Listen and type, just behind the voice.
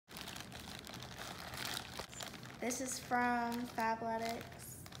This is from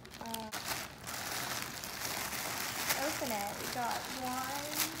Fabletics. Open it. We got 1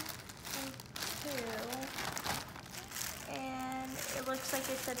 and 2. And it looks like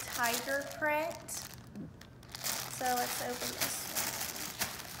it's a tiger print. So let's open this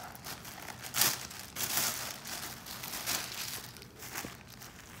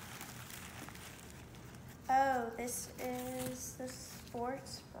one. Oh, this is the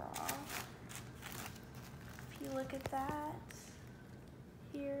sports bra. If you look at that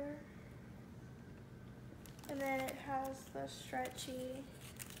here. And then it has the stretchy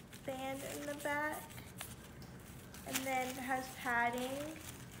band in the back. And then it has padding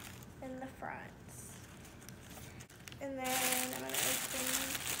in the front. And then I'm gonna open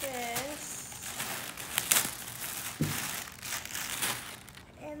this.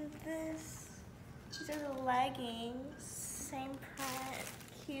 And these are the leggings, same print,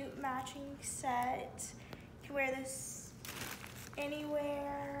 cute matching set. You can wear this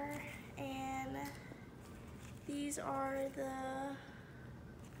anywhere. And these are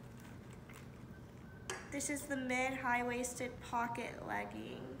this is the mid-high-waisted pocket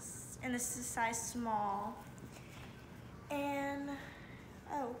leggings. And this is size small. And,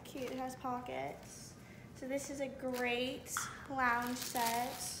 oh, cute, it has pockets. So this is a great lounge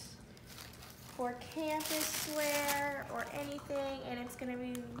set for campus wear or anything, and it's gonna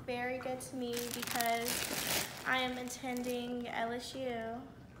be very good to me because I am attending LSU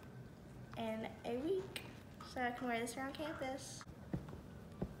in a week. So I can wear this around campus.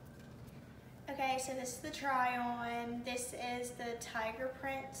 Okay, so this is the try on. This is the tiger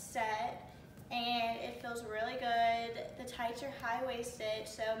print set. And it feels really good. The tights are high-waisted,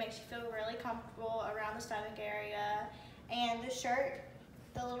 so it makes you feel really comfortable around the stomach area. And the shirt,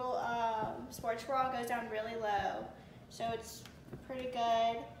 the little sports bra goes down really low, so it's pretty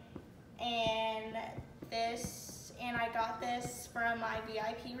good. And I got this from my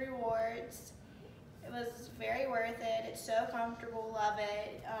VIP rewards. It was very worth it. It's so comfortable, love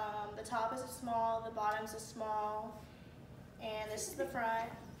it. The top is a small, the bottom's a small, and this is the front.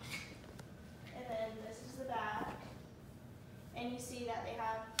 And then this is the back. And you see that they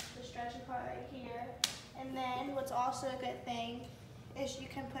have the stretchy part right here. And then what's also a good thing is you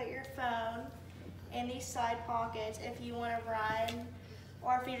can put your phone in these side pockets if you want to run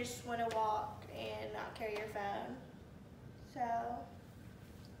or if you just want to walk and not carry your phone. So,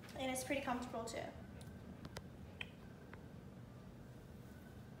 and it's pretty comfortable too.